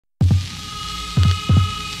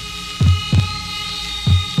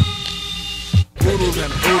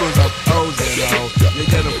You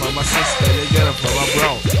get it from my sister, you get it from my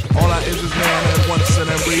bro. All I is man and once an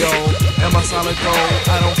embryo. Am I solid gold?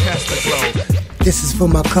 I don't cast the glow. This is for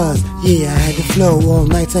my cuz, yeah, I had to flow. All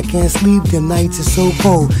nights I can't sleep, them nights it's so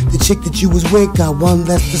cold. The chick that you was with got one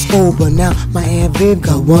less to scold, but now my Aunt Viv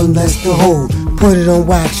got one less to hold. Put it on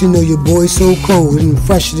wax, you know your boy's so cold and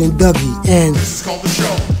fresher than Dougie. And this is called the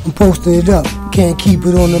show. I'm posting it up, can't keep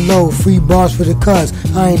it on the low. Free bars for the cuz,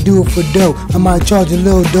 I ain't do it for dough. I might charge a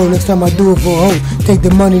little dough next time I do it for a hoe. Take the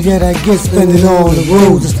money that I get, spend it all on the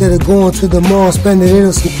roads. Instead of going to the mall, spend it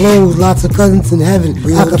in some clothes. Lots of cousins in heaven,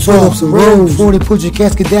 I could fill up some roads. Before they put your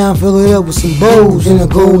casket down, fill it up with some bows. And a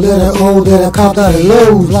gold letter O that I copped out of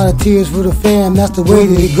Lowe's. A lot of tears for the fam, that's the way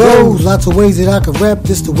that it goes. Lots of ways that I could rap,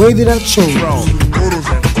 this the way that I chose. Oodles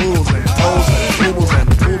and oodles and O's and oodles and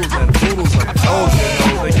oodles and oodles and O's.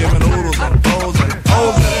 They giving oodles and O's and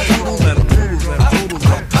O's and oodles and oodles and oodles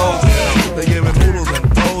and O's. They giving oodles and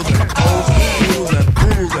O's and O's and oodles and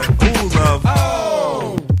oodles and oodles of O.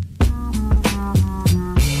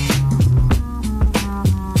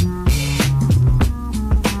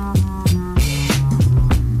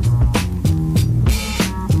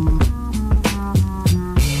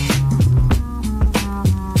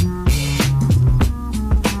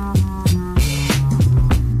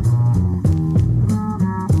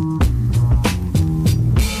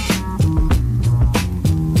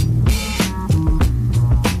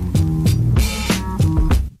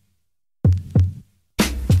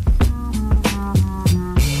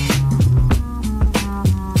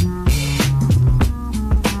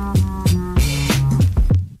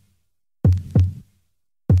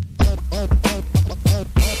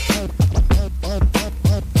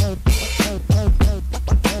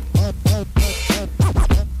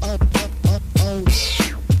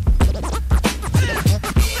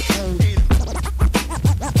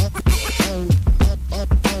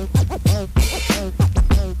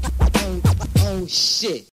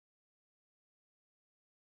 Shit.